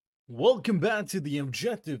Welcome back to the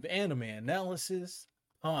Objective Anime Analysis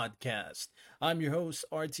Podcast. I'm your host,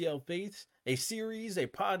 RTL Faith, a series, a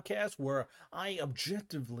podcast where I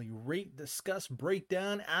objectively rate, discuss, break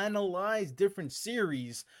down, analyze different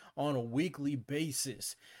series on a weekly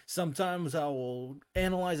basis. Sometimes I will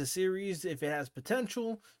analyze a series if it has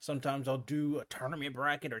potential. Sometimes I'll do a tournament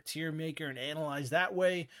bracket or tier maker and analyze that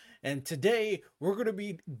way. And today we're going to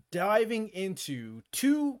be diving into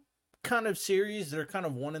two kind of series that are kind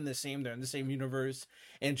of one and the same. They're in the same universe.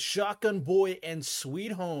 And Shotgun Boy and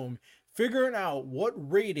Sweet Home, figuring out what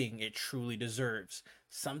rating it truly deserves.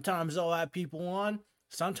 Sometimes I'll have people on.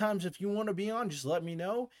 Sometimes if you want to be on, just let me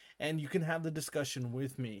know and you can have the discussion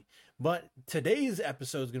with me. But today's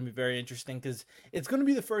episode is going to be very interesting because it's going to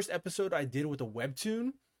be the first episode I did with a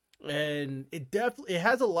webtoon. And it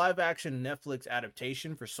has a live action Netflix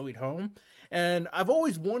adaptation for Sweet Home. And I've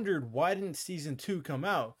always wondered, why didn't season 2 come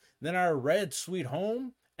out? Then I read Sweet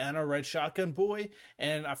Home and I read Shotgun Boy,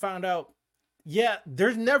 and I found out, yeah,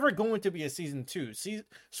 there's never going to be a season 2.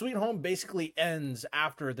 Sweet Home basically ends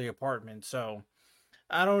after The Apartment. So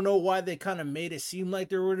I don't know why they kind of made it seem like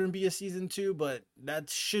there wouldn't be a season 2, but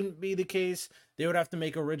that shouldn't be the case. They would have to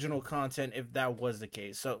make original content if that was the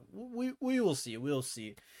case. So we will see. We'll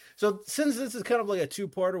see. So since this is kind of like a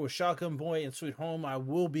two-parter with Shotgun Boy and Sweet Home, I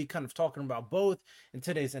will be kind of talking about both in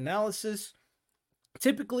today's analysis.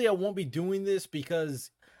 Typically, I won't be doing this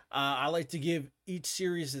because I like to give each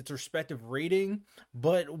series its respective rating.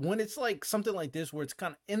 But when it's like something like this, where it's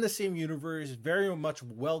kind of in the same universe, very much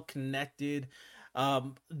well connected,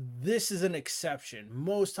 this is an exception.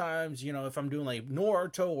 Most times, if I'm doing like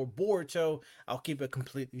Naruto or Boruto, I'll keep it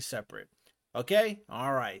completely separate. Okay?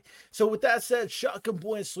 All right. So with that said, Shotgun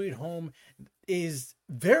Boy and Sweet Home is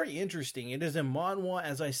very interesting. It is a manhwa,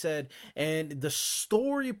 as I said, and the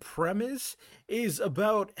story premise is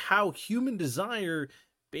about how human desire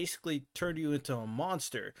basically turned you into a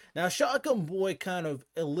monster. Now, Shotgun Boy kind of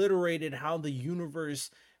alliterated how the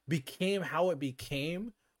universe became how it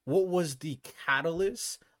became, what was the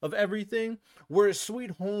catalyst of everything, whereas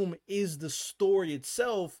Sweet Home is the story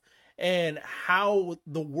itself and how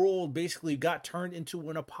the world basically got turned into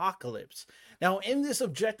an apocalypse. Now, in this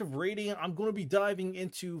objective rating, I'm going to be diving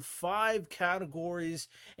into 5 categories,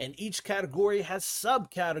 and each category has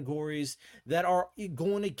subcategories that are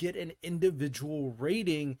going to get an individual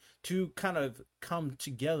rating to kind of come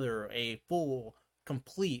together a full,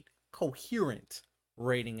 complete, coherent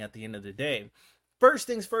rating at the end of the day. First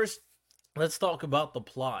things first, let's talk about the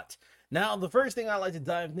plot. Now, the first thing I like to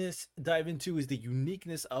dive into is the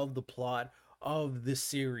uniqueness of the plot of the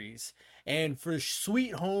series. And for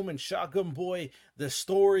Sweet Home and Shotgun Boy, the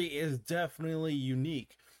story is definitely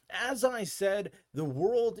unique. As I said, the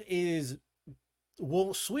world is,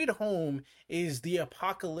 well, Sweet Home is the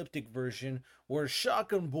apocalyptic version, where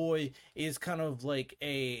Shotgun Boy is kind of like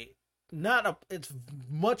it's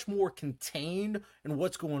much more contained in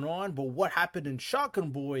what's going on, but what happened in Shotgun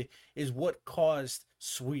Boy is what caused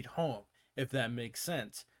Sweet Home, if that makes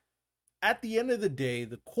sense. At the end of the day,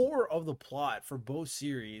 the core of the plot for both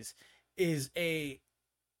series is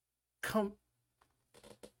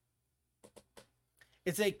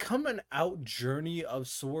it's a coming out journey of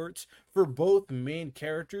sorts for both main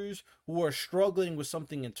characters who are struggling with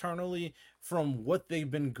something internally from what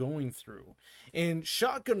they've been going through. In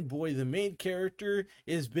Shotgun Boy, the main character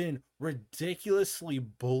has been ridiculously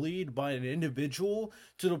bullied by an individual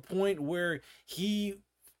to the point where he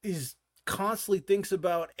is constantly thinks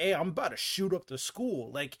about, hey, I'm about to shoot up the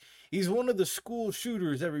school. Like, he's one of the school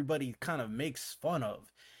shooters everybody kind of makes fun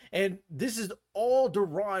of. And this is all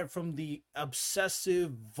derived from the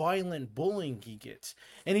obsessive, violent bullying he gets.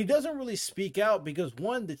 And he doesn't really speak out because,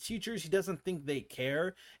 one, the teachers, he doesn't think they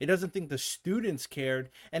care. He doesn't think the students cared.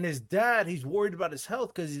 And his dad, he's worried about his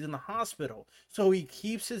health because he's in the hospital. So he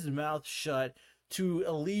keeps his mouth shut to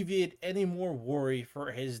alleviate any more worry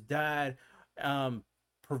for his dad,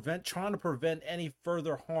 trying to prevent any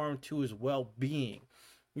further harm to his well-being.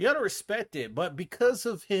 You gotta respect it, but because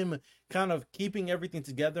of him kind of keeping everything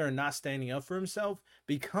together and not standing up for himself,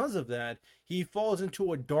 because of that, he falls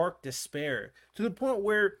into a dark despair to the point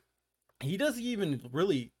where he doesn't even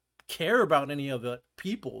really care about any of the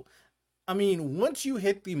people. I mean, once you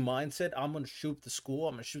hit the mindset, I'm gonna shoot the school,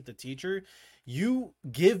 I'm gonna shoot the teacher, you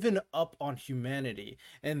given up on humanity.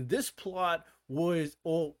 And this plot was,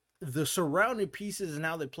 well, the surrounding pieces and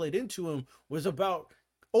how they played into him was about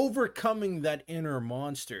overcoming that inner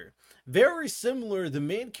monster. Very similar, the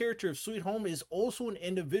main character of Sweet Home is also an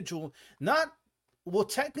individual, not, well,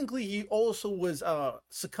 technically he also was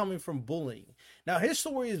succumbing from bullying. Now his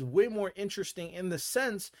story is way more interesting in the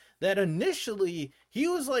sense that initially he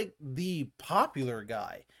was like the popular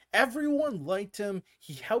guy, Everyone liked him.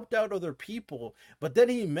 He helped out other people, but then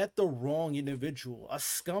he met the wrong individual, a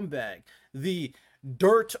scumbag, the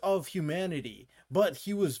dirt of humanity. But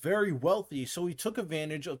he was very wealthy, so he took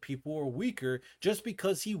advantage of people who were weaker just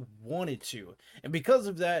because he wanted to. And because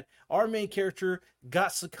of that, our main character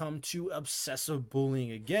got succumbed to obsessive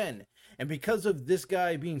bullying again. And because of this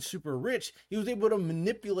guy being super rich, he was able to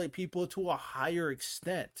manipulate people to a higher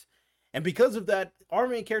extent. And because of that, our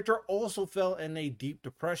main character also fell in a deep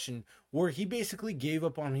depression where he basically gave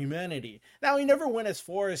up on humanity. Now, he never went as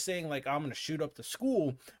far as saying, like, I'm going to shoot up the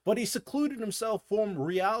school, but he secluded himself from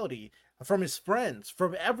reality, from his friends,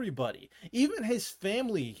 from everybody. Even his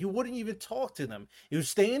family, he wouldn't even talk to them. He would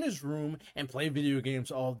stay in his room and play video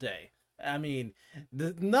games all day. I mean,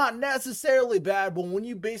 not necessarily bad, but when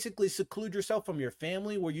you basically seclude yourself from your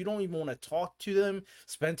family, where you don't even want to talk to them,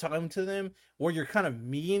 spend time to them, where you're kind of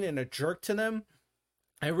mean and a jerk to them,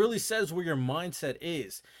 it really says where your mindset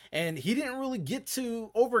is. And he didn't really get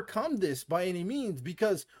to overcome this by any means,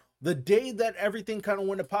 because the day that everything kind of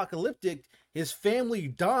went apocalyptic, his family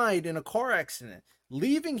died in a car accident,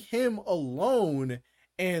 leaving him alone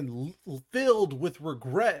and filled with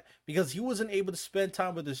regret because he wasn't able to spend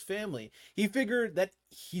time with his family. He figured that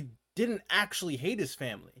he didn't actually hate his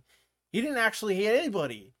family. He didn't actually hate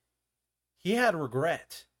anybody. He had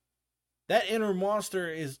regret. That inner monster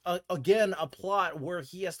is, again, a plot where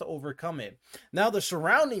he has to overcome it. Now, the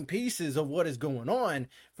surrounding pieces of what is going on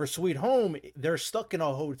for Sweet Home, they're stuck in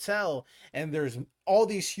a hotel, and there's all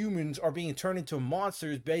these humans are being turned into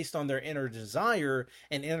monsters based on their inner desire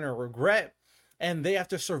and inner regret. And they have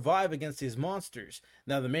to survive against these monsters.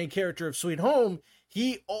 Now, the main character of Sweet Home,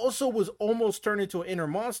 he also was almost turned into an inner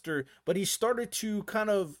monster, but he started to kind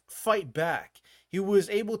of fight back. He was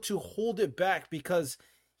able to hold it back because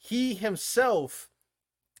he himself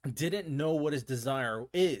didn't know what his desire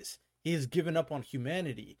is. He has given up on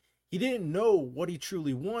humanity. He didn't know what he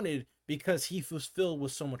truly wanted because he was filled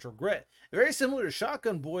with so much regret. Very similar to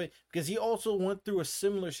Shotgun Boy, because he also went through a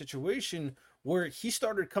similar situation where he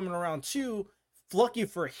started coming around too. Lucky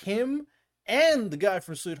for him and the guy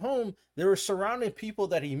from Sweet Home, there are surrounding people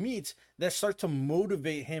that he meets that start to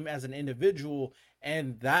motivate him as an individual,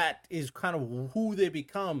 and that is kind of who they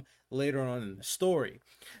become later on in the story.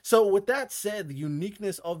 So with that said, the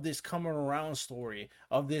uniqueness of this coming around story,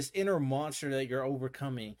 of this inner monster that you're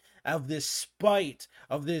overcoming, of this spite,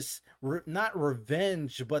 of this not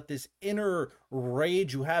revenge, but this inner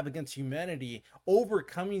rage you have against humanity,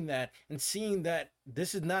 overcoming that and seeing that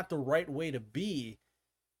this is not the right way to be,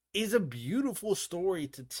 is a beautiful story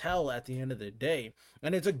to tell at the end of the day.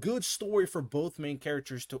 And it's a good story for both main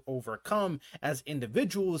characters to overcome as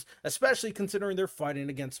individuals, especially considering they're fighting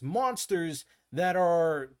against monsters that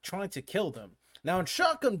are trying to kill them. Now, in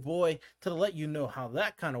Shotgun Boy, to let you know how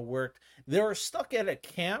that kind of worked, they were stuck at a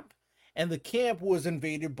camp, and the camp was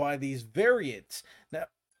invaded by these variants.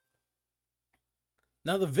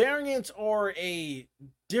 Now, the variants are a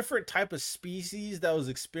different type of species that was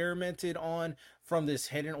experimented on from this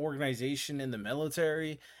hidden organization in the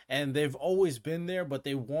military, and they've always been there, but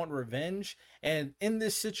they want revenge. And in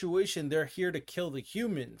this situation, they're here to kill the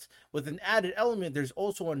humans. With an added element, there's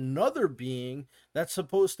also another being that's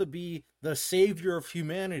supposed to be the savior of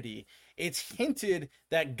humanity. It's hinted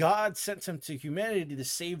that God sent him to humanity to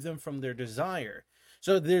save them from their desire.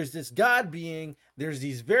 So there's this God being, there's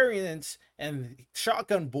these variants, and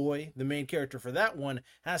Shotgun Boy, the main character for that one,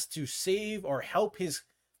 has to save or help his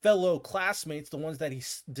fellow classmates, the ones that he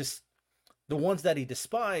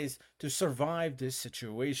despised, to survive this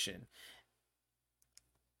situation.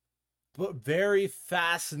 But very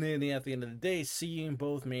fascinating at the end of the day, seeing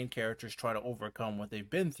both main characters try to overcome what they've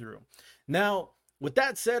been through. Now, with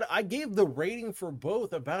that said, I gave the rating for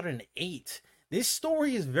both about an 8. This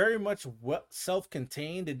story is very much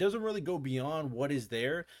self-contained. It doesn't really go beyond what is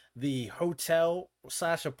there. The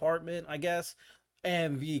hotel/apartment, I guess,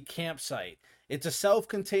 and the campsite. It's a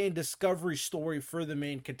self-contained discovery story for the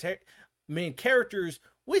main characters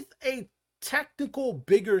with a technical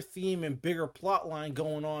bigger theme and bigger plot line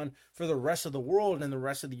going on for the rest of the world and the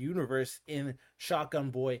rest of the universe in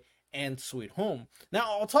Shotgun Boy and Sweet Home.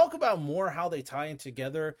 Now, I'll talk about more how they tie in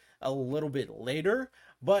together a little bit later,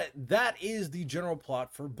 but that is the general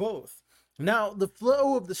plot for both. Now, the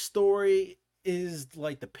flow of the story is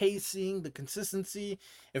like the pacing, the consistency,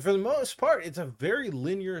 and for the most part, it's a very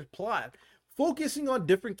linear plot. focusing on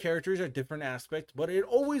different characters at different aspects, but it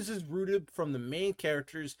always is rooted from the main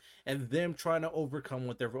characters and them trying to overcome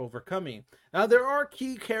what they're overcoming. Now, there are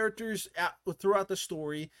key characters throughout the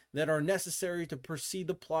story that are necessary to proceed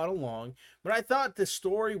the plot along, but I thought the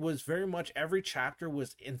story was very much, every chapter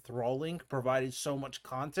was enthralling, provided so much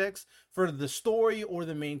context for the story or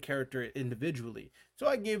the main character individually. So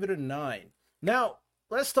I gave it a 9. Now,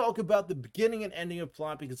 let's talk about the beginning and ending of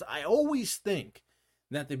plot, because I always think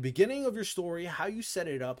that the beginning of your story, how you set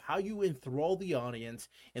it up, how you enthrall the audience,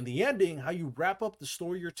 and the ending, how you wrap up the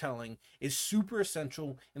story you're telling, is super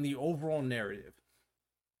essential in the overall narrative.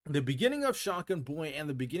 The beginning of Shotgun Boy and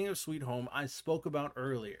the beginning of Sweet Home, I spoke about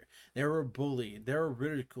earlier. They were bullied, they were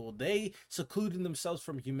ridiculed, they secluded themselves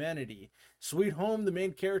from humanity. Sweet Home, the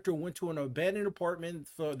main character, went to an abandoned apartment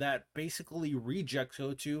that basically rejects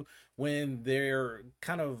go to when they're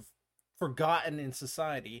kind of forgotten in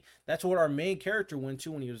society. That's what our main character went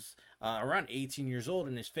to when he was around 18 years old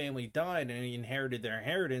and his family died and he inherited their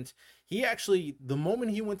inheritance. He actually, the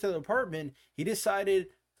moment he went to the apartment, he decided,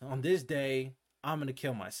 on this day, I'm going to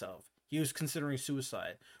kill myself. He was considering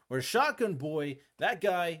suicide. Whereas Shotgun Boy, that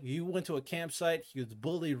guy, he went to a campsite, he was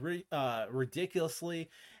bullied ridiculously,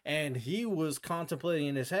 and he was contemplating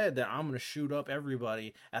in his head that I'm going to shoot up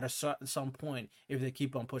everybody at some point if they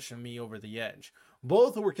keep on pushing me over the edge.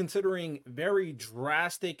 Both were considering very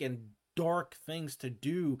drastic and dark things to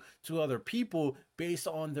do to other people based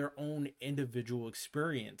on their own individual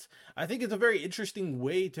experience. I think it's a very interesting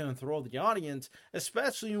way to enthrall the audience,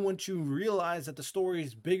 especially once you realize that the story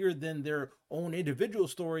is bigger than their own individual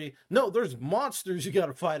story. No, there's monsters you got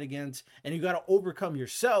to fight against, and you got to overcome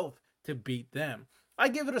yourself to beat them. I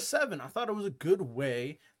give it a 7. I thought it was a good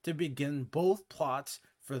way to begin both plots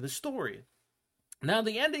for the story. Now,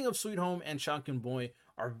 the ending of Sweet Home and Shotgun Boy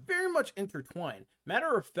are very much intertwined.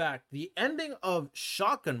 Matter of fact, the ending of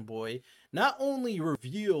Shotgun Boy not only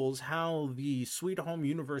reveals how the Sweet Home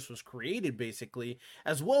universe was created, basically,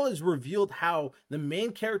 as well as revealed how the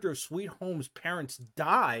main character of Sweet Home's parents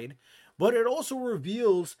died, but it also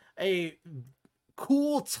reveals a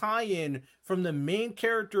cool tie-in from the main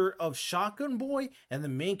character of Shotgun Boy and the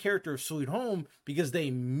main character of Sweet Home, because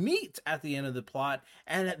they meet at the end of the plot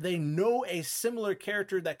and they know a similar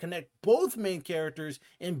character that connect both main characters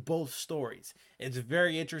in both stories. It's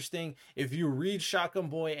very interesting. If you read Shotgun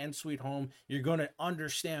Boy and Sweet Home, you're going to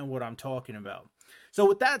understand what I'm talking about. So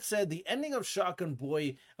with that said, the ending of Shotgun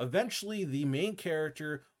Boy, eventually the main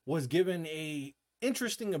character was given a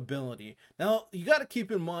interesting ability. Now, you got to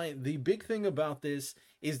keep in mind, the big thing about this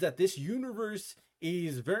is that this universe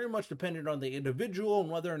is very much dependent on the individual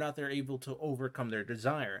and whether or not they're able to overcome their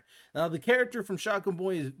desire. Now, the character from Shotgun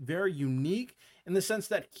Boy is very unique in the sense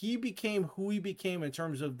that he became who he became in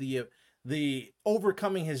terms of the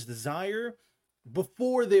overcoming his desire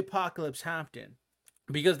before the apocalypse happened.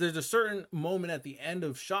 Because there's a certain moment at the end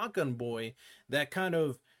of Shotgun Boy that kind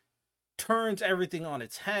of turns everything on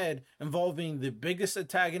its head, involving the biggest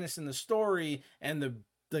antagonist in the story and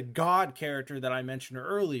the god character that I mentioned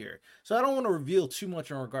earlier. So I don't want to reveal too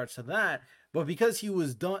much in regards to that, but because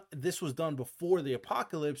this was done before the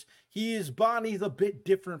apocalypse, his body's a bit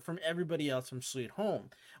different from everybody else from Sweet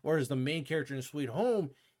Home. Whereas the main character in Sweet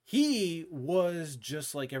Home, he was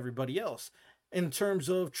just like everybody else in terms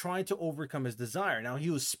of trying to overcome his desire. Now, he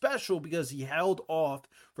was special because he held off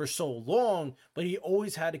for so long, but he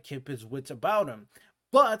always had to keep his wits about him.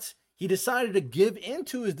 But he decided to give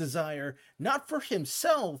into his desire, not for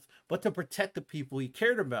himself, but to protect the people he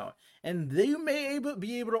cared about. And they may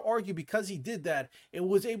be able to argue, because he did that, it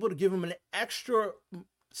was able to give him an extra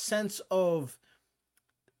sense of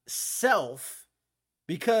self.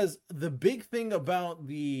 Because the big thing about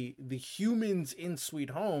the humans in Sweet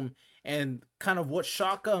Home, and kind of what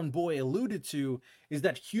Shotgun Boy alluded to, is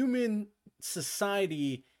that human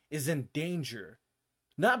society is in danger.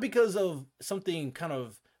 Not because of something kind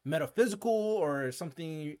of metaphysical or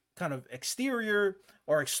something kind of exterior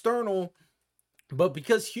or external, but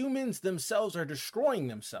because humans themselves are destroying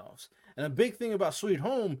themselves. And the big thing about Sweet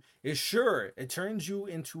Home is, sure, it turns you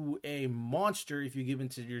into a monster if you give in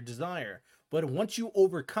to your desire. But once you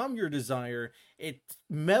overcome your desire, it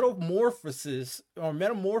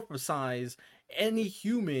metamorphosizes any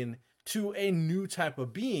human to a new type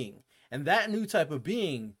of being. And that new type of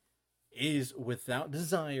being is without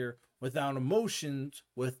desire, without emotions,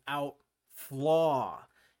 without flaw.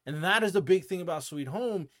 And that is the big thing about Sweet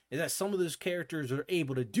Home, is that some of those characters are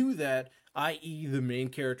able to do that, i.e. the main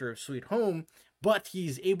character of Sweet Home, but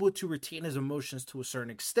he's able to retain his emotions to a certain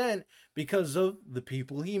extent because of the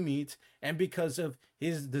people he meets and because of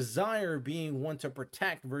his desire being one to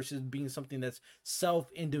protect versus being something that's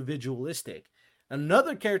self-individualistic.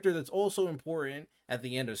 Another character that's also important at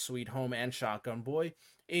the end of Sweet Home and Shotgun Boy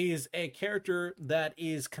is a character that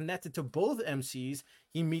is connected to both MCs.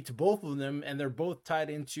 He meets both of them, and they're both tied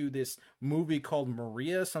into this movie called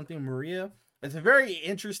Maria, something Maria. It's a very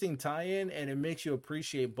interesting tie-in, and it makes you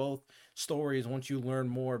appreciate both stories once you learn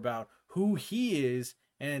more about who he is,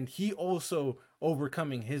 and he also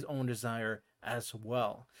overcoming his own desire as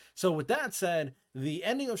well. So with that said, the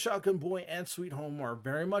ending of Shotgun Boy and Sweet Home are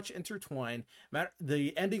very much intertwined.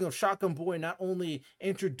 The ending of Shotgun Boy not only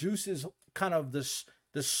introduces kind of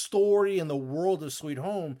the story and the world of Sweet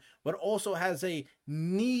Home, but also has a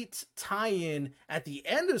neat tie-in at the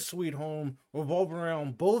end of Sweet Home revolving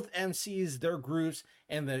around both MCs, their groups,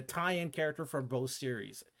 and the tie-in character for both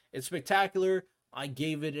series. It's spectacular. I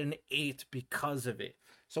gave it an 8 because of it.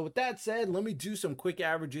 So with that said, let me do some quick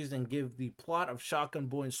averages and give the plot of Shotgun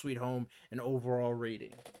Boy and Sweet Home an overall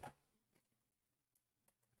rating.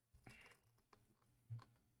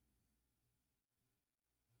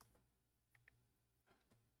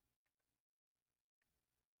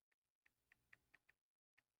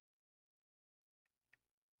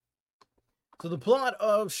 So the plot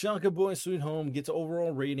of Shotgun Boy and Sweet Home gets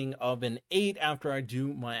overall rating of an 8 after I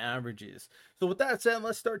do my averages. So with that said,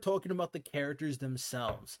 let's start talking about the characters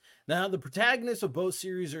themselves. Now, the protagonists of both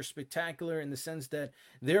series are spectacular in the sense that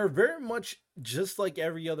they're very much just like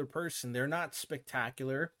every other person. They're not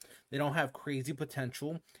spectacular. They don't have crazy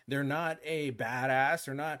potential. They're not a badass.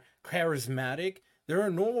 They're not charismatic. They're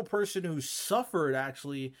a normal person who suffered,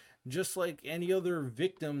 actually, just like any other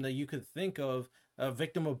victim that you could think of. A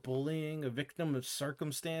victim of bullying, a victim of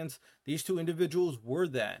circumstance. These two individuals were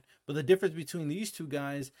that. But the difference between these two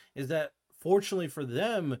guys is that, fortunately for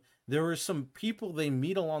them, there were some people they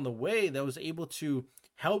meet along the way that was able to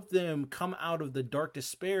help them come out of the dark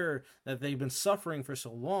despair that they've been suffering for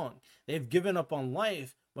so long. They've given up on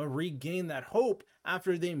life, but regain that hope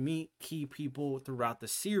after they meet key people throughout the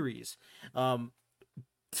series.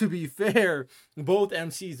 To be fair, both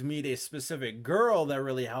MCs meet a specific girl that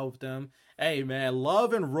really helped them. Hey man,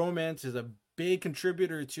 love and romance is a big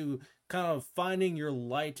contributor to kind of finding your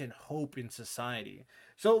light and hope in society.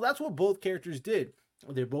 So that's what both characters did.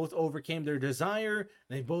 They both overcame their desire.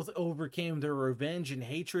 They both overcame their revenge and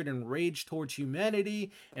hatred and rage towards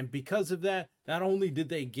humanity. And because of that, not only did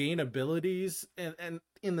they gain abilities and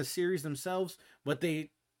in the series themselves, but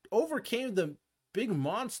they overcame the big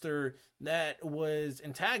monster that was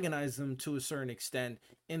antagonizing them to a certain extent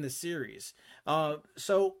in the series.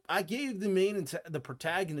 So I gave the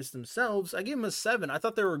protagonists themselves, I gave them a 7. I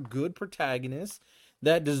thought they were good protagonists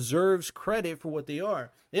that deserves credit for what they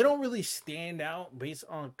are. They don't really stand out based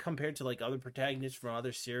on compared to like other protagonists from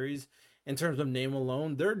other series in terms of name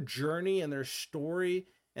alone. Their journey and their story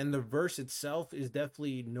and the verse itself is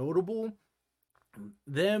definitely notable.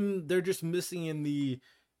 They're just missing in the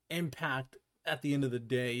impact at the end of the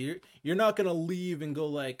day. You're not gonna leave and go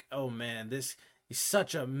like, oh man, this is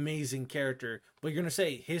such an amazing character, but you're gonna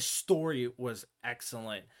say his story was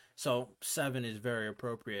excellent. So 7 is very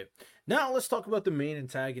appropriate. Now let's talk about the main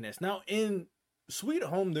antagonist. Now in Sweet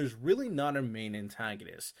Home, there's really not a main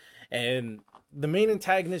antagonist, and the main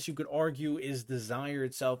antagonist, you could argue, is desire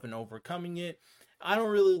itself and overcoming it. I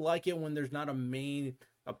don't really like it when there's not a main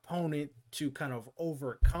opponent to kind of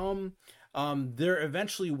overcome. There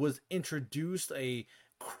eventually was introduced a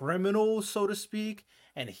criminal, so to speak,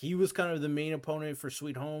 and he was kind of the main opponent for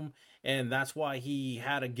Sweet Home, and that's why he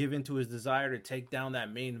had to give in to his desire to take down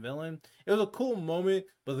that main villain. It was a cool moment,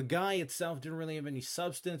 but the guy itself didn't really have any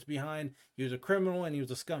substance behind. He was a criminal and he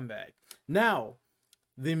was a scumbag. Now,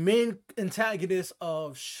 the main antagonist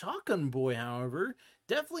of Shotgun Boy, however,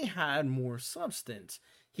 definitely had more substance.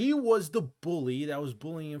 He was the bully that was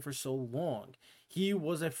bullying him for so long. He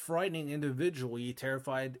was a frightening individual. He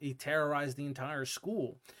terrorized the entire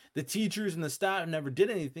school. The teachers and the staff never did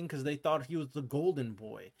anything because they thought he was the golden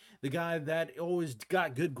boy, the guy that always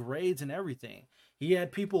got good grades and everything. He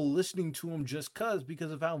had people listening to him just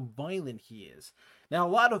because of how violent he is. Now, a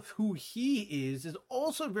lot of who he is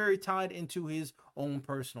also very tied into his own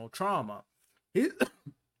personal trauma.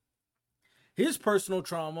 His personal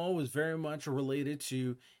trauma was very much related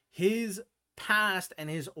to his past and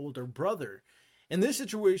his older brother. In this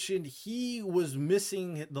situation, he was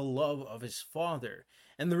missing the love of his father.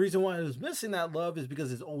 And the reason why he was missing that love is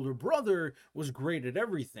because his older brother was great at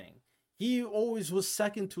everything. He always was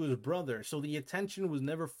second to his brother, so the attention was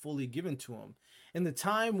never fully given to him. In the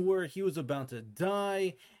time where he was about to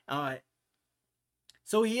die,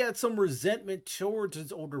 so he had some resentment towards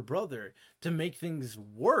his older brother. To make things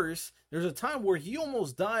worse, there's a time where he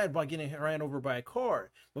almost died by getting ran over by a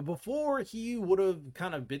car. But before he would have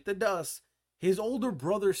kind of bit the dust, his older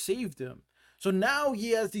brother saved him. So now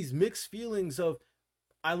he has these mixed feelings of,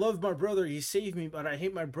 I love my brother, he saved me, but I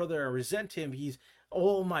hate my brother, I resent him. He's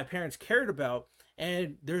all my parents cared about.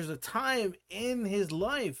 And there's a time in his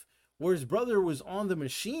life where his brother was on the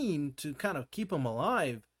machine to kind of keep him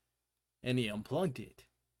alive, and he unplugged it.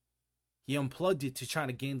 He unplugged it to try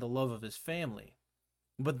to gain the love of his family.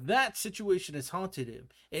 But that situation has haunted him.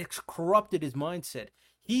 It's corrupted his mindset.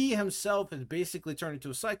 He himself has basically turned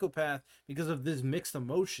into a psychopath because of this mixed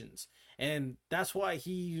emotions. And that's why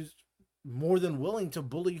he's more than willing to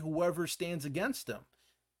bully whoever stands against him.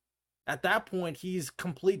 At that point, he's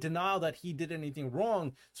complete denial that he did anything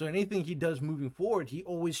wrong. So anything he does moving forward, he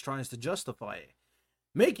always tries to justify it,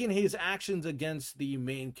 making his actions against the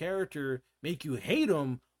main character make you hate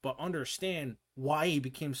him, but understand why he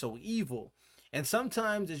became so evil. And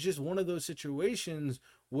sometimes it's just one of those situations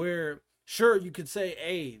where, sure, you could say,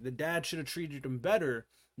 hey, the dad should have treated him better.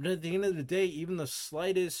 But at the end of the day, even the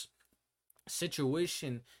slightest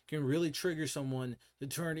situation can really trigger someone to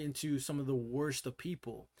turn into some of the worst of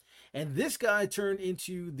people. And this guy turned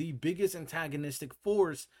into the biggest antagonistic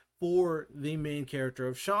force for the main character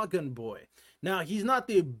of Shotgun Boy. Now, he's not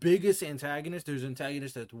the biggest antagonist. There's an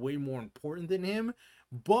antagonist that's way more important than him.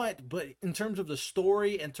 But in terms of the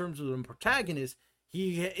story, in terms of the protagonist,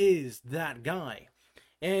 he is that guy.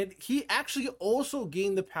 And he actually also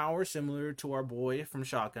gained the power similar to our boy from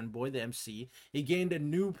Shotgun Boy, the MC. He gained a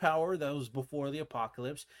new power that was before the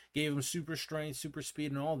apocalypse, gave him super strength, super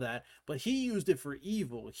speed, and all that. But he used it for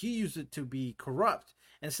evil. He used it to be corrupt.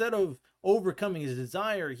 Instead of overcoming his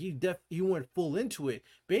desire, he went full into it,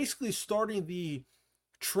 basically starting the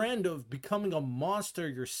trend of becoming a monster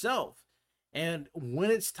yourself. And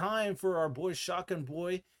when it's time for our boy Shotgun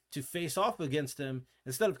Boy to face off against him,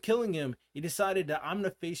 instead of killing him, he decided that I'm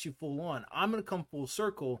going to face you full on. I'm going to come full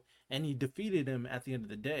circle, and he defeated him at the end of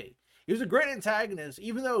the day. He was a great antagonist.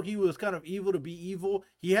 Even though he was kind of evil to be evil,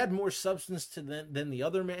 he had more substance to them than the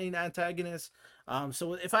other main antagonists.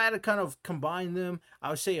 So if I had to kind of combine them, I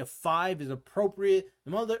would say a 5 is appropriate.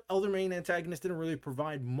 The other main antagonist didn't really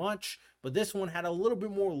provide much, but this one had a little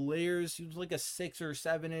bit more layers. He was like a 6 or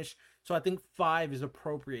 7-ish. So I think 5 is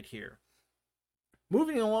appropriate here.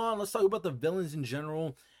 Moving along, let's talk about the villains in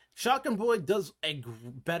general. Shotgun Boy does a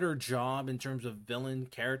better job in terms of villain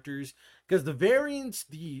characters because the variants,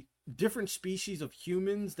 the different species of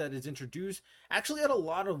humans that is introduced, actually had a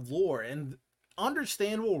lot of lore and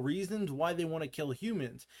understandable reasons why they want to kill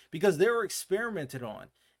humans, because they were experimented on.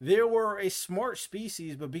 They were a smart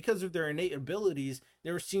species, but because of their innate abilities,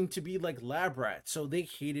 they were seen to be like lab rats, so they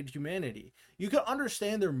hated humanity. You can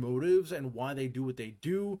understand their motives and why they do what they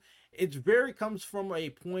do. It very comes from a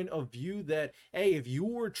point of view that, hey, if you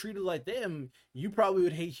were treated like them, you probably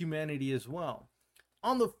would hate humanity as well.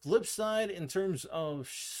 On the flip side, in terms of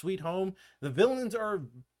Sweet Home, the villains are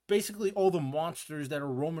basically all the monsters that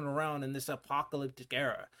are roaming around in this apocalyptic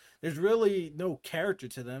era. There's really no character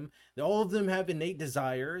to them. All of them have innate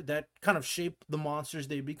desire that kind of shape the monsters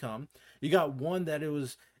they become. You got one that it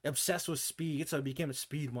was obsessed with speed, so it became a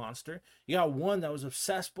speed monster. You got one that was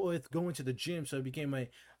obsessed with going to the gym, so it became a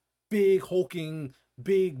big, hulking,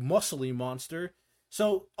 big, muscly monster.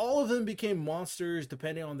 So all of them became monsters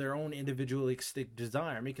depending on their own individualistic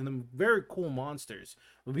desire, making them very cool monsters.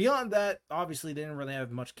 But beyond that, obviously they didn't really have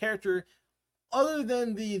much character other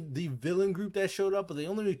than the villain group that showed up, but the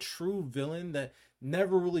only true villain that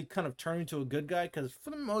never really kind of turned into a good guy, because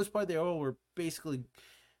for the most part they all were basically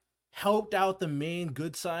helped out the main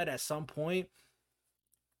good side at some point,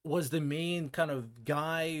 was the main kind of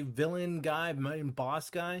villain guy, main boss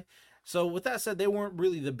guy. So with that said, they weren't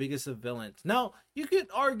really the biggest of villains. Now, you could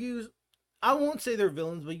argue, I won't say they're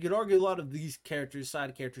villains, but you could argue a lot of these characters,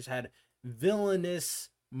 side characters, had villainous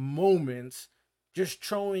moments, just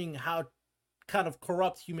showing how kind of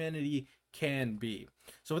corrupt humanity can be.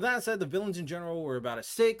 So with that said, the villains in general were about a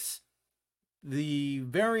 6. The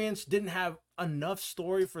variants didn't have enough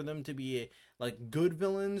story for them to be like good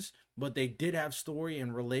villains, but they did have story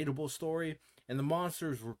and relatable story. And the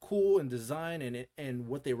monsters were cool in design and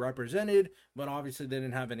what they represented, but obviously they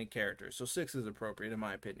didn't have any characters. So 6 is appropriate in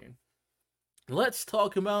my opinion. Let's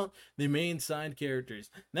talk about the main side characters.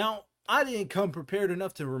 Now, I didn't come prepared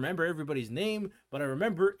enough to remember everybody's name, but I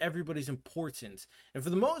remember everybody's importance. And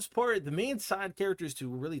for the most part, the main side characters to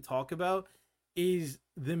really talk about is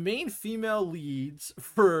the main female leads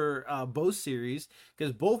for both series,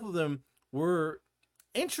 because both of them were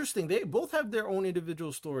interesting. They both have their own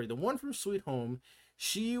individual story. The one from Sweet Home,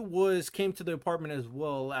 she came to the apartment as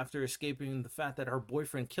well after escaping the fact that her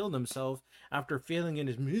boyfriend killed himself after failing in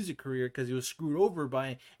his music career because he was screwed over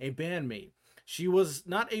by a bandmate. She was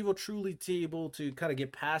not able to kind of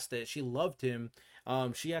get past it. She loved him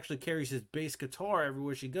She actually carries his bass guitar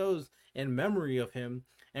everywhere she goes in memory of him.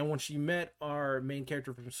 And when she met our main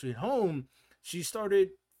character from Sweet Home, she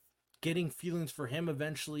started getting feelings for him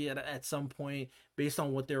eventually at some point based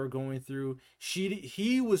on what they were going through.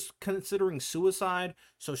 He was considering suicide,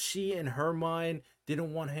 so she in her mind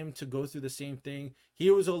didn't want him to go through the same thing. He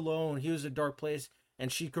was alone, he was in a dark place,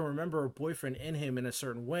 and she could remember her boyfriend in him in a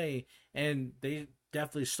certain way, and they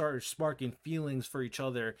definitely started sparking feelings for each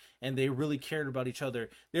other, and they really cared about each other.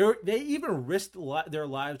 They even risked their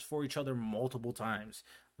lives for each other multiple times.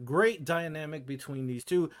 Great dynamic between these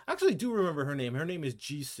two. I actually do remember her name. Her name is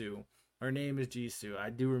Jisoo. Her name is Jisoo. I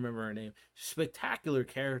do remember her name. Spectacular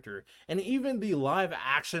character. And even the live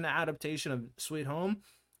action adaptation of Sweet Home,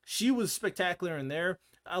 she was spectacular in there.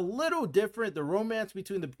 A little different. The romance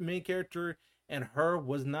between the main character and her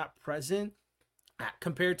was not present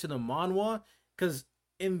compared to the manhwa, because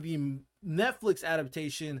in the Netflix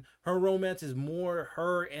adaptation, her romance is more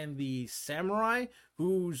her and the samurai,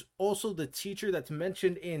 who's also the teacher that's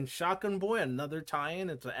mentioned in Shotgun Boy, another tie-in.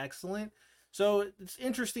 It's excellent. So it's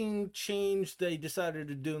interesting change they decided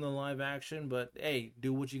to do in the live action, but hey,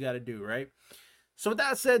 do what you got to do, right? So with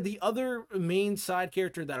that said, the other main side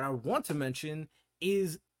character that I want to mention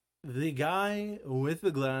is the guy with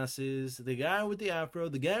the glasses, the guy with the afro,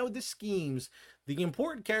 the guy with the schemes, the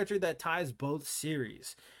important character that ties both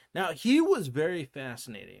series. Now, he was very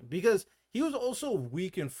fascinating because he was also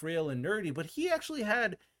weak and frail and nerdy, but he actually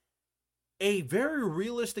had a very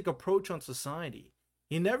realistic approach on society.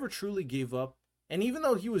 He never truly gave up. And even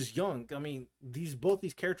though he was young, I mean, both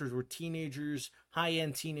these characters were teenagers,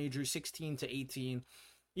 high-end teenagers, 16 to 18.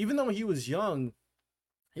 Even though he was young,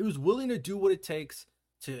 he was willing to do what it takes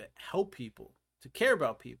to help people, to care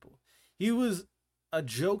about people. He was a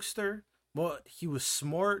jokester, but he was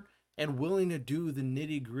smart and willing to do the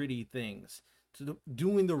nitty-gritty things, to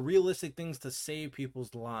doing the realistic things to save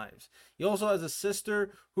people's lives. He also has a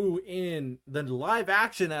sister who in the live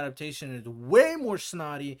action adaptation is way more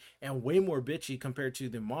snotty and way more bitchy compared to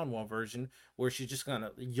the manhwa version, where she's just kind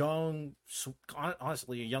of young,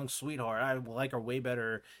 honestly a young sweetheart. I like her way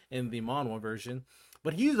better in the manhwa version.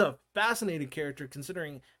 But he's a fascinating character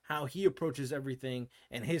considering how he approaches everything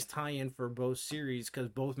and his tie-in for both series, because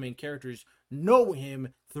both main characters know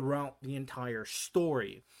him throughout the entire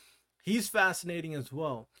story. He's fascinating as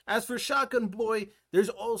well. As for Shotgun Boy, there's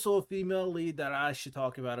also a female lead that I should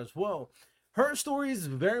talk about as well. Her story is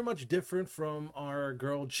very much different from our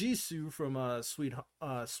girl Jisoo from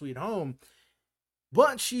Sweet Home,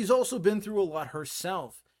 but she's also been through a lot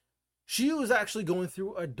herself. She was actually going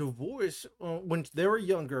through a divorce when they were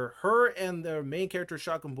younger. Her and the main character,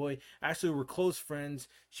 Shotgun Boy, actually were close friends.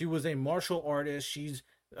 She was a martial artist. She's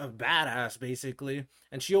a badass, basically.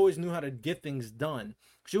 And she always knew how to get things done.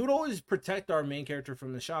 She would always protect our main character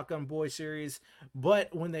from the Shotgun Boy series.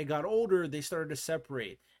 But when they got older, they started to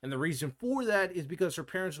separate. And the reason for that is because her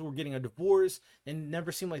parents were getting a divorce and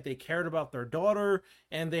never seemed like they cared about their daughter.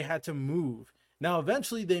 And they had to move. Now,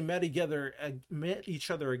 eventually they met each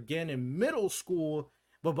other again in middle school,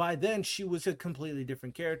 but by then she was a completely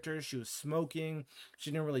different character. She was smoking. She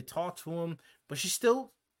didn't really talk to him, but she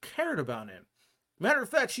still cared about him. Matter of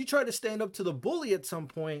fact, she tried to stand up to the bully at some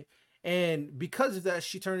point, and because of that,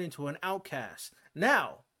 she turned into an outcast.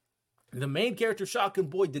 Now, the main character, Shotgun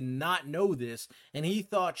Boy, did not know this, and he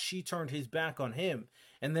thought she turned his back on him.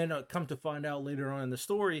 And then come to find out later on in the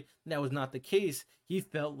story, that was not the case. He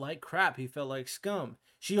felt like crap. He felt like scum.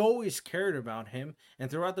 She always cared about him.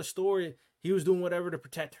 And throughout the story, he was doing whatever to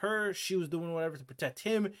protect her. She was doing whatever to protect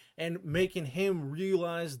him and making him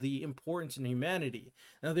realize the importance in humanity.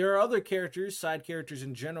 Now, there are other characters, side characters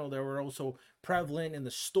in general, that were also prevalent in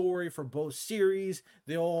the story for both series.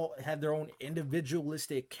 They all had their own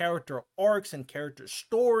individualistic character arcs and character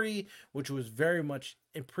story, which was very much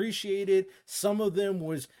appreciated. Some of them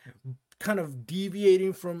was kind of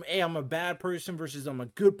deviating from, hey, I'm a bad person versus I'm a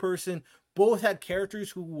good person. Both had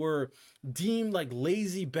characters who were deemed like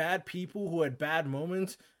lazy, bad people who had bad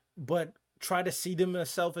moments, but try to see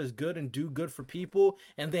themselves as good and do good for people.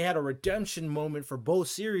 And they had a redemption moment for both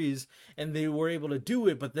series, and they were able to do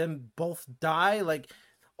it, but then both die. Like,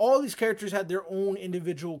 all these characters had their own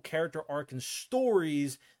individual character arc and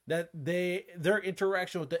stories that their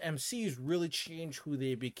interaction with the MCs really changed who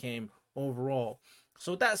they became overall.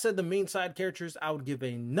 So with that said, the main side characters, I would give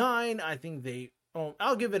a 9. I think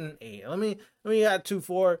I'll give it an 8. Let me add 2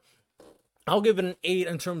 4. I'll give it an 8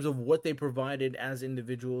 in terms of what they provided as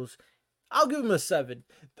individuals. I'll give him a 7.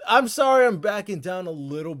 I'm sorry I'm backing down a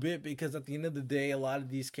little bit because at the end of the day, a lot of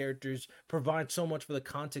these characters provide so much for the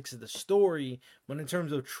context of the story. But in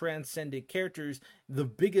terms of transcendent characters, the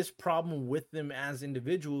biggest problem with them as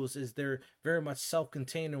individuals is they're very much self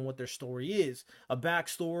contained in what their story is. A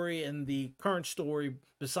backstory and the current story,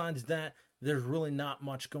 besides that, there's really not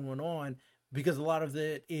much going on because a lot of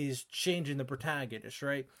it is changing the protagonist,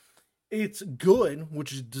 right? It's good,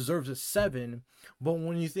 which deserves a 7, but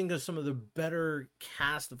when you think of some of the better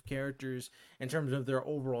cast of characters in terms of their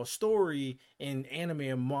overall story in anime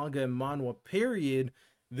and manga and manhwa period,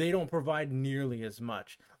 they don't provide nearly as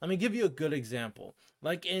much. Let me give you a good example.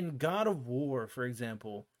 Like in God of War, for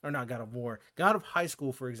example, or not God of War, God of High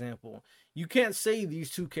School, for example, you can't say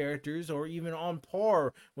these two characters are even on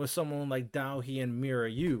par with someone like Daohi and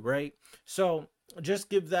Mirai, right? So just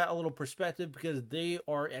give that a little perspective because they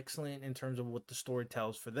are excellent in terms of what the story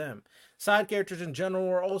tells for them. Side characters in general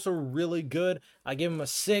are also really good. I give them a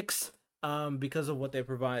 6 because of what they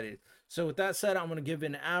provided. So with that said, I'm going to give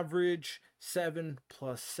an average 7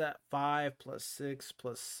 plus 5 plus 6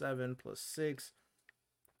 plus 7 plus 6.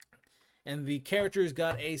 And the characters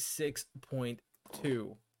got a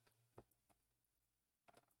 6.2.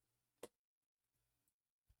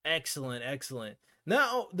 Excellent, excellent.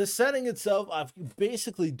 Now, the setting itself, I've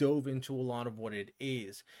basically dove into a lot of what it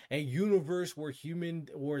is. A universe where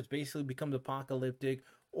it's basically becomes apocalyptic,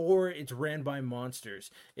 or it's ran by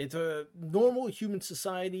monsters. It's a normal human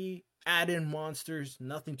society, add in monsters,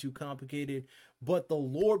 nothing too complicated. But the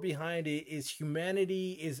lore behind it is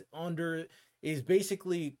humanity is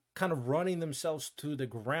basically kind of running themselves to the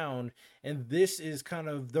ground, and this is kind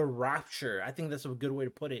of the rapture. I think that's a good way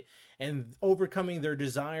to put it. And overcoming their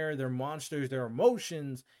desire, their monsters, their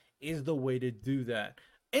emotions is the way to do that.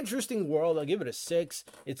 Interesting world. I'll give it a 6.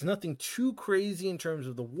 It's nothing too crazy in terms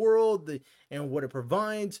of the world and what it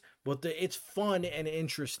provides, but it's fun and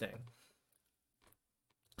interesting.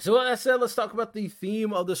 So as I said, let's talk about the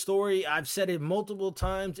theme of the story. I've said it multiple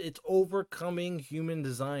times. It's overcoming human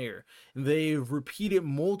desire. They've repeated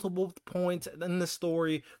multiple points in the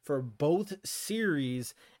story for both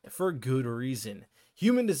series for good reason.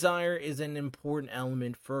 Human desire is an important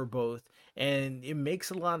element for both, and it makes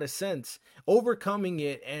a lot of sense. Overcoming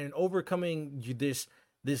it and overcoming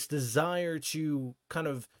this desire to kind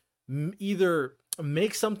of either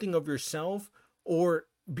make something of yourself or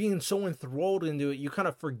being so enthralled into it, you kind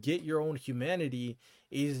of forget your own humanity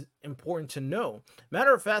is important to know.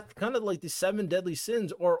 Matter of fact, kind of like the 7 deadly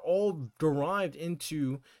sins are all derived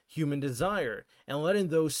into human desire, and letting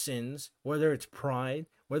those sins, whether it's pride,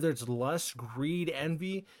 whether it's lust, greed,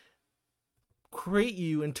 envy, create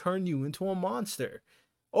you and turn you into a monster.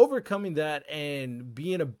 Overcoming that and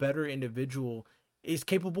being a better individual is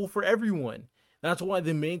capable for everyone. That's why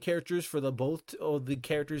the main characters for both of the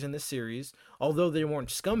characters in the series, although they weren't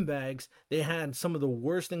scumbags, they had some of the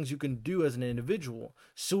worst things you can do as an individual: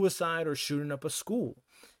 suicide or shooting up a school.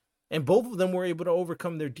 And both of them were able to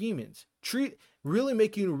overcome their demons. Really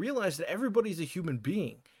making you realize that everybody's a human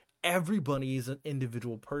being. Everybody is an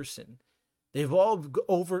individual person. They've all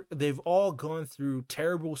gone through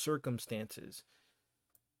terrible circumstances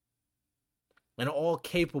and all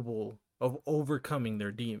capable of overcoming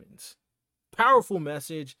their demons. Powerful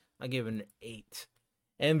message. I give an 8.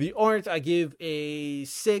 And the art, I give a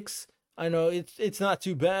 6. I know it's not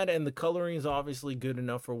too bad, and the coloring is obviously good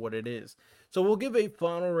enough for what it is. So we'll give a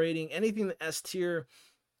final rating. Anything the S tier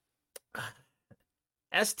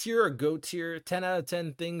or GO tier, 10 out of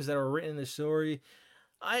 10 things that are written in the story.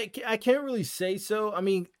 I can't really say so. I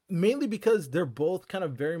mean, mainly because they're both kind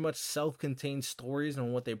of very much self-contained stories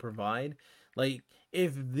on what they provide. Like,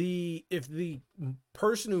 if the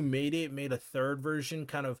person who made a third version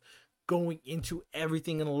kind of going into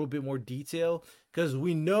everything in a little bit more detail, because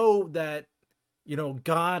we know that, you know,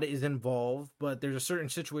 God is involved, but there's a certain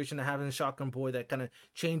situation that happens in Shotgun Boy that kind of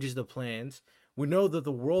changes the plans. We know that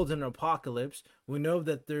the world's in an apocalypse. We know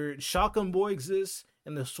that Shotgun Boy exists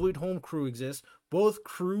and the Sweet Home crew exists. Both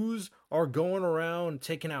crews are going around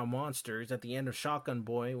taking out monsters at the end of Shotgun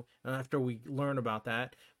Boy. And after we learn about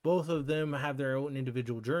that, both of them have their own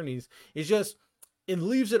individual journeys. It's just, it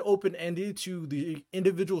leaves it open-ended to the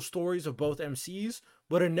individual stories of both MCs,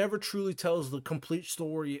 but it never truly tells the complete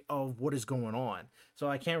story of what is going on.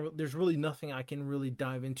 So there's really nothing I can really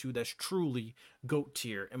dive into that's truly GOAT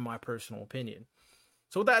tier, in my personal opinion.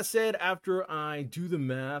 So with that said, after I do the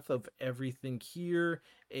math of everything here,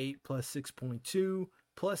 8 plus 6.2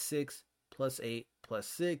 plus 6 plus 8 plus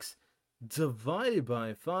 6 divided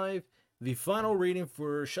by 5, the final rating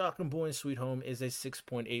for Shotgun Boy and Sweet Home is a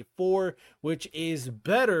 6.84, which is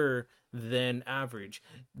better than average.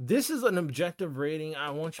 This is an objective rating. I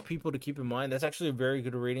want you people to keep in mind that's actually a very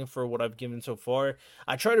good rating for what I've given so far.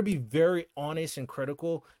 I try to be very honest and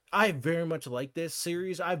critical. I very much like this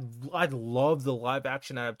series. I love the live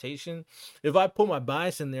action adaptation. If I put my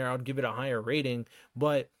bias in there, I'd give it a higher rating,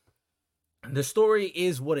 but the story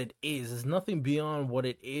is what it is. There's nothing beyond what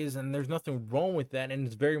it is, and there's nothing wrong with that, and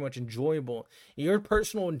it's very much enjoyable. Your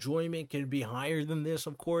personal enjoyment can be higher than this,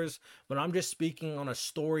 of course, but I'm just speaking on a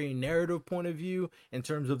story and narrative point of view in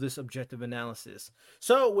terms of this objective analysis.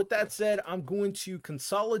 So, with that said, I'm going to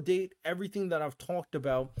consolidate everything that I've talked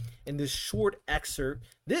about in this short excerpt.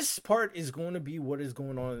 This part is going to be what is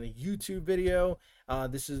going on in the YouTube video.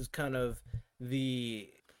 This is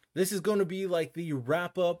going to be like the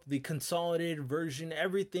wrap up, the consolidated version,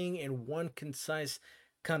 everything in one concise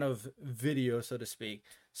kind of video, so to speak.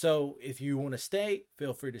 So if you want to stay,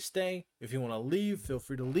 feel free to stay. If you want to leave, feel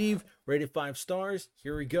free to leave. Rated 5 stars.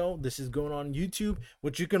 Here we go. This is going on YouTube,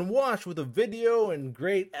 which you can watch with a video and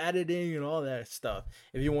great editing and all that stuff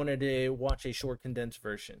if you wanted to watch a short condensed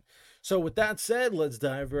version. So with that said, let's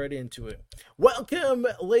dive right into it. Welcome,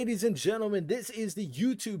 ladies and gentlemen. This is the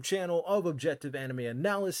YouTube channel of Objective Anime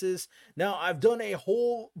Analysis. Now, I've done a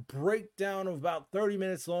whole breakdown of about 30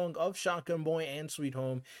 minutes long of Shotgun Boy and Sweet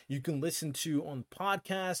Home. You can listen to on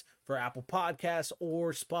podcast for Apple Podcasts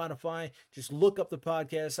or Spotify. Just look up the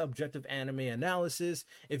podcast Objective Anime Analysis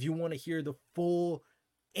if you want to hear the full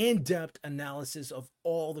in-depth analysis of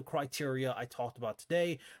all the criteria I talked about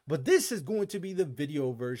today. But this is going to be the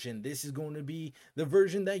video version. This is going to be the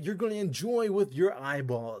version that you're going to enjoy with your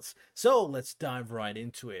eyeballs. So let's dive right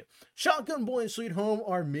into it. Shotgun Boy and Sweet Home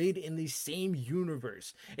are made in the same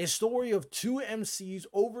universe. A story of two MCs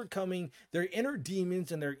overcoming their inner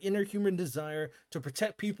demons and their inner human desire to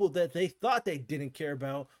protect people that they thought they didn't care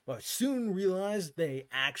about, but soon realized they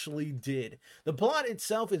actually did. The plot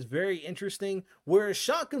itself is very interesting, where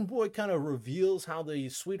Shotgun Boy kind of reveals how the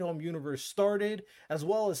Sweet Home universe started, as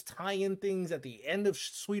well as tie in things at the end of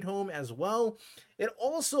Sweet Home as well. It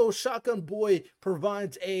also, Shotgun Boy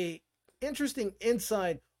provides a interesting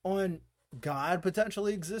insight on God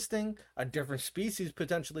potentially existing, a different species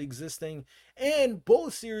potentially existing, and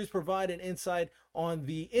both series provide an insight on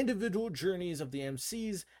the individual journeys of the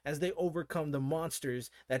MCs as they overcome the monsters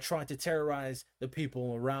that try to terrorize the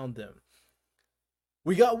people around them.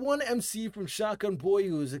 We got one MC from Shotgun Boy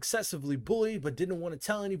who was excessively bullied but didn't want to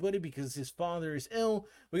tell anybody because his father is ill.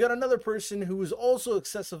 We got another person who was also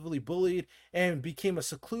excessively bullied and became a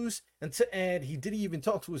recluse, and he didn't even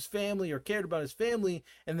talk to his family or cared about his family,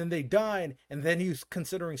 and then they died, and then he was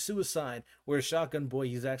considering suicide, whereas Shotgun Boy,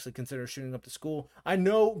 he's actually considering shooting up the school. I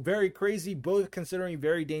know, very crazy, both considering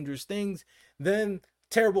very dangerous things. Then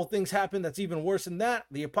terrible things happen that's even worse than that.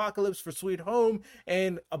 The apocalypse for Sweet Home,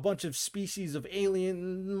 and a bunch of species of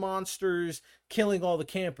alien monsters killing all the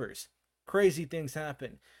campers. Crazy things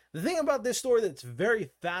happen. The thing about this story that's very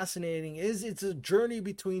fascinating is it's a journey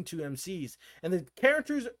between two MCs and the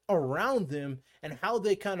characters around them and how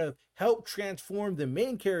they kind of help transform the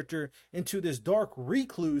main character into this dark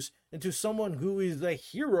recluse, into someone who is a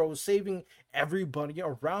hero saving everybody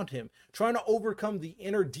around him, trying to overcome the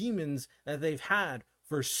inner demons that they've had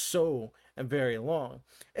for so very long.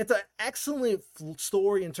 It's an excellent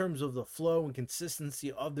story in terms of the flow and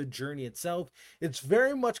consistency of the journey itself. It's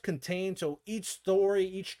very much contained, so each story,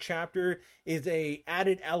 each chapter is a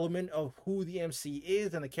added element of who the MC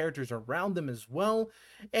is and the characters around them as well.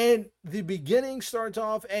 And the beginning starts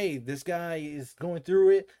off, hey, this guy is going through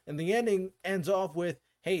it, and the ending ends off with,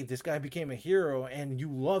 hey, this guy became a hero, and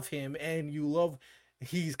you love him, and you love,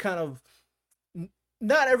 he's kind of,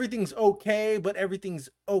 not everything's okay, but everything's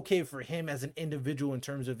okay for him as an individual in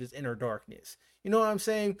terms of his inner darkness. You know what I'm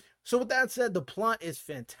saying? So with that said, the plot is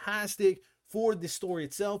fantastic for the story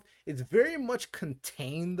itself. It's very much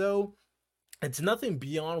contained though. It's nothing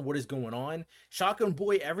beyond what is going on. Shotgun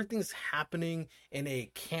Boy, everything's happening in a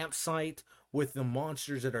campsite with the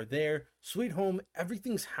monsters that are there. Sweet Home,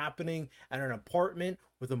 everything's happening at an apartment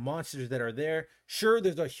with the monsters that are there. Sure,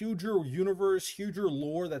 there's a huger universe, huger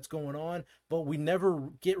lore that's going on, but we never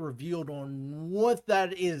get revealed on what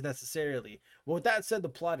that is necessarily. But with that said, the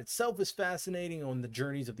plot itself is fascinating on the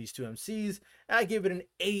journeys of these two MCs. I give it an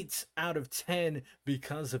 8 out of 10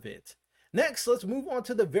 because of it. Next, let's move on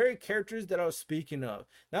to the very characters that I was speaking of.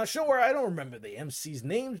 Now, sure, I don't remember the MC's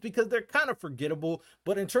names because they're kind of forgettable,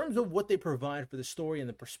 but in terms of what they provide for the story and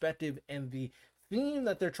the perspective and the theme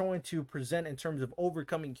that they're trying to present in terms of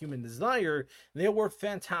overcoming human desire, they were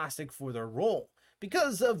fantastic for their role.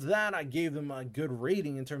 Because of that, I gave them a good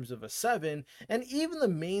rating in terms of a 7. And even the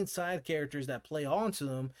main side characters that play onto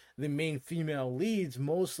them, the main female leads,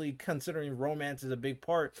 mostly considering romance is a big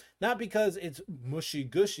part, not because it's mushy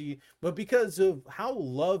gushy, but because of how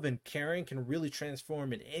love and caring can really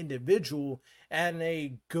transform an individual in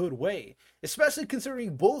a good way. Especially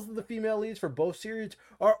considering both of the female leads for both series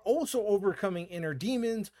are also overcoming inner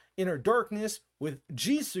demons, inner darkness, with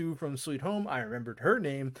Jisoo from Sweet Home, I remembered her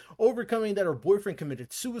name, overcoming that her boyfriend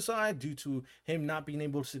committed suicide due to him not being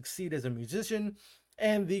able to succeed as a musician,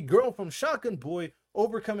 and the girl from Shotgun Boy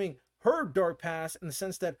overcoming her dark past in the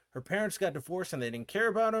sense that her parents got divorced and they didn't care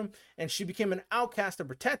about him, and she became an outcast to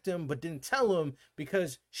protect him but didn't tell him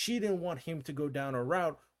because she didn't want him to go down a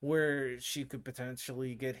route where she could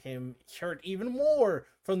potentially get him hurt even more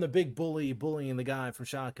from the big bully bullying the guy from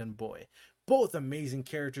Shotgun Boy. Both amazing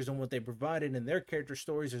characters, and what they provided in their character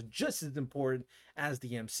stories is just as important as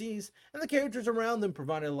the MCs, and the characters around them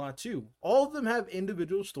provided a lot too. All of them have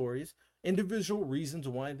individual stories, individual reasons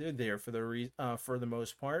why they're there for the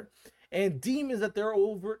most part, and demons that they're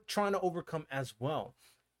trying to overcome as well.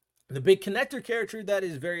 The big connector character that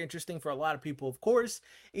is very interesting for a lot of people, of course,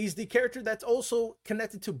 is the character that's also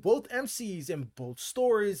connected to both MCs and both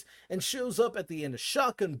stories and shows up at the end of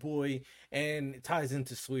Shotgun Boy and ties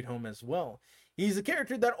into Sweet Home as well. He's a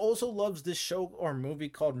character that also loves this show or movie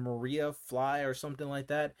called Maria Fly or something like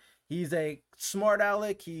that. He's a smart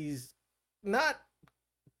aleck. He's not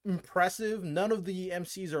impressive. None of the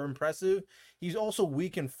MCs are impressive. He's also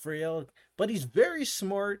weak and frail, but he's very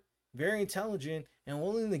smart, very intelligent, and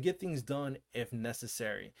willing to get things done if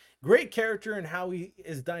necessary. Great character and how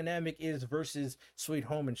his dynamic is versus Sweet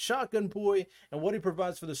Home and Shotgun Boy, and what he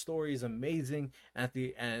provides for the story is amazing at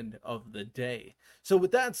the end of the day. So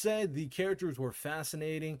with that said, the characters were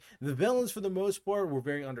fascinating. The villains, for the most part, were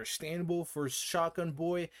very understandable for Shotgun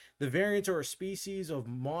Boy. The variants are a species of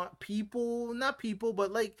not people,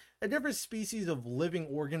 but like a different species of living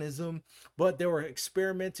organism, but they were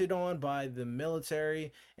experimented on by the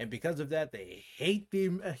military, and because of that, they hate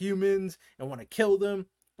the humans and want to kill them.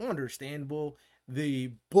 Understandable.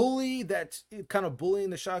 The bully that's kind of bullying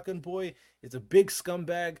the Shotgun Boy is a big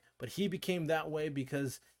scumbag, but he became that way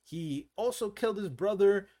because he also killed his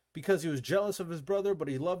brother because he was jealous of his brother, but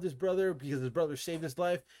he loved his brother because his brother saved his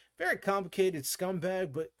life. Very complicated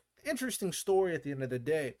scumbag, but interesting story at the end of the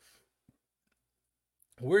day.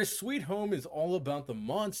 Where Sweet Home is all about the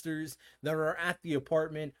monsters that are at the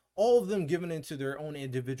apartment, all of them given into their own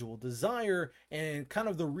individual desire and kind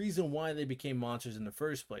of the reason why they became monsters in the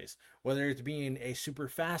first place. Whether it's being a super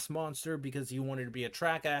fast monster because he wanted to be a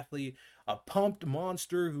track athlete, a pumped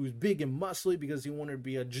monster who's big and muscly because he wanted to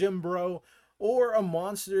be a gym bro, or a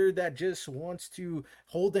monster that just wants to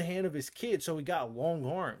hold the hand of his kid so he got long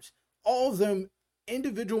arms. All of them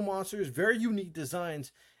individual monsters, very unique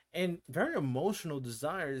designs, and very emotional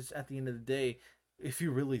desires at the end of the day, if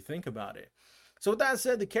you really think about it. So with that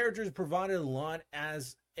said, the characters provided a lot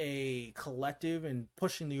as a collective and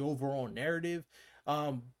pushing the overall narrative.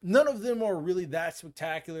 None of them are really that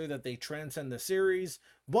spectacular that they transcend the series,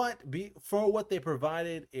 but for what they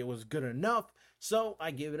provided, it was good enough. So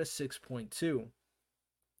I give it a 6.2.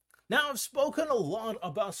 Now, I've spoken a lot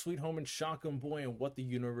about Sweet Home and Shotgun Boy and what the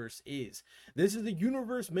universe is. This is a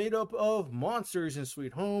universe made up of monsters in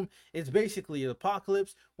Sweet Home. It's basically an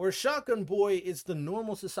apocalypse, where Shotgun Boy is the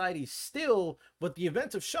normal society still, but the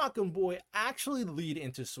events of Shotgun Boy actually lead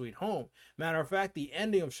into Sweet Home. Matter of fact, the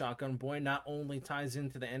ending of Shotgun Boy not only ties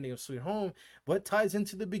into the ending of Sweet Home, but ties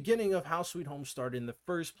into the beginning of how Sweet Home started in the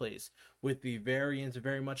first place, with the variants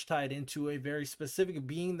very much tied into a very specific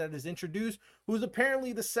being that is introduced, who is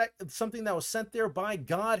apparently something that was sent there by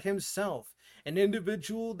God himself, an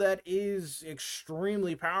individual that is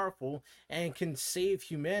extremely powerful and can save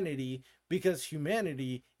humanity because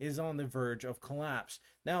humanity is on the verge of collapse.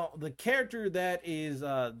 Now, the character that is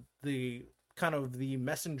the kind of the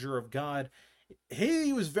messenger of God,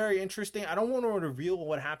 he was very interesting. I don't want to reveal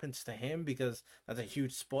what happens to him because that's a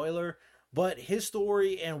huge spoiler, but his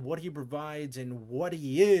story and what he provides and what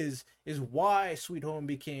he is why Sweet Home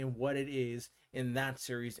became what it is in that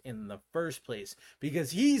series in the first place,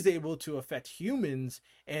 because he's able to affect humans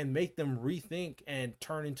and make them rethink and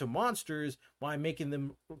turn into monsters by making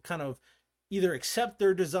them kind of either accept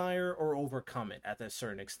their desire or overcome it at a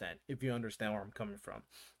certain extent, if you understand where I'm coming from.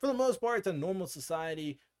 For the most part, it's a normal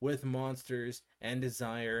society with monsters and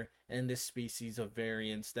desire and this species of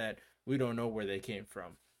variants that we don't know where they came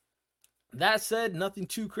from. That said, nothing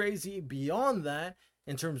too crazy beyond that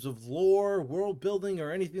in terms of lore, world building,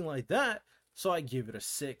 or anything like that, so I give it a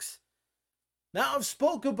 6. Now I've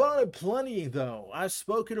spoken about it plenty, though. I've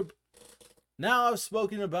spoken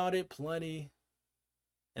about it plenty.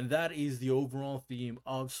 And that is the overall theme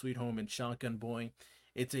of Sweet Home and Shotgun Boy.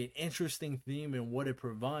 It's an interesting theme in what it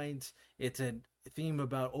provides. It's a theme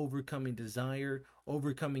about overcoming desire,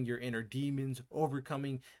 overcoming your inner demons,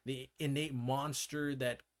 overcoming the innate monster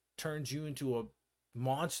that turns you into a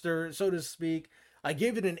monster, so to speak. I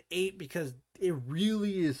gave it an 8 because it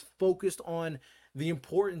really is focused on the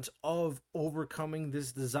importance of overcoming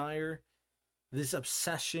this desire, this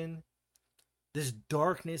obsession, this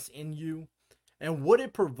darkness in you. And what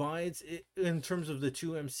it provides in terms of the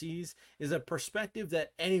two MCs is a perspective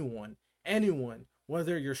that anyone,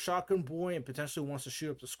 whether you're Shotgun Boy and potentially wants to shoot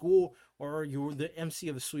up the school, or you're the MC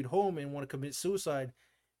of the Sweet Home and want to commit suicide,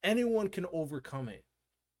 anyone can overcome it.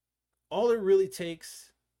 All it really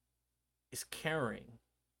takes is caring,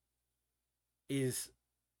 is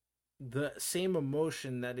the same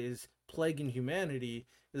emotion that is plaguing humanity,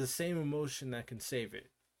 is the same emotion that can save it.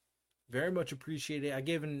 Very much appreciated. I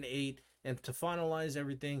gave it an 8. And to finalize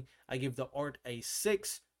everything, I give the art a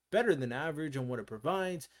 6. Better than average on what it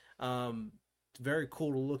provides. It's very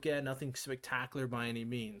cool to look at. Nothing spectacular by any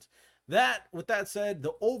means. With that said,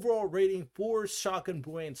 the overall rating for Shotgun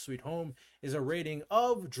Boy and Sweet Home is a rating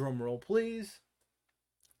of, drumroll please,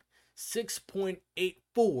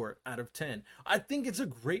 6.84 out of 10. I think it's a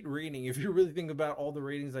great rating if you really think about all the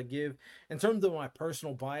ratings I give. In terms of my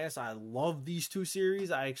personal bias, I love these two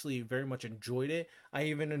series. I actually very much enjoyed it. I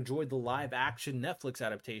even enjoyed the live action Netflix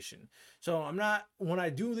adaptation. So when I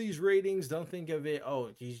do these ratings, don't think of it, oh,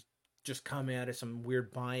 he's just coming at it some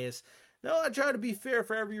weird bias. No, I try to be fair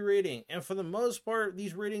for every rating. And for the most part,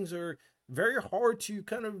 these ratings are very hard to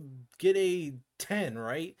kind of get a 10,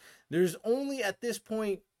 right? There's only at this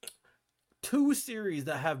point 2 series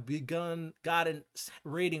that have gotten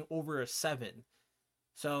rating over a 7.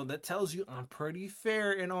 So that tells you I'm pretty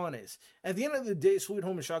fair and honest. At the end of the day, Sweet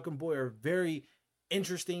Home and Shotgun Boy are very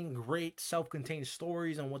interesting, great, self-contained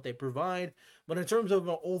stories on what they provide. But in terms of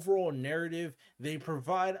an overall narrative, they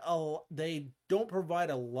don't provide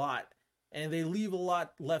a lot, and they leave a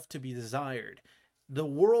lot left to be desired. The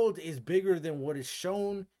world is bigger than what is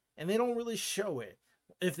shown, and they don't really show it.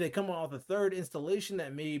 If they come off a third installation,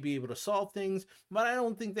 that may be able to solve things, but I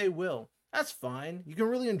don't think they will. That's fine. You can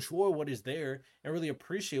really enjoy what is there and really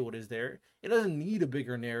appreciate what is there. It doesn't need a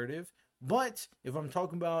bigger narrative. But if I'm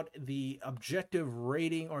talking about the objective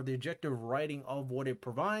rating or the objective writing of what it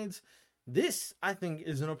provides, this, I think,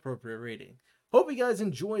 is an appropriate rating. Hope you guys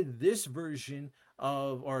enjoyed this version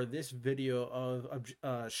or this video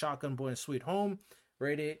of Shotgun Boy and Sweet Home.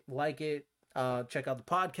 Rate it, like it. Check out the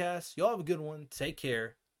podcast. Y'all have a good one. Take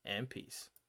care and peace.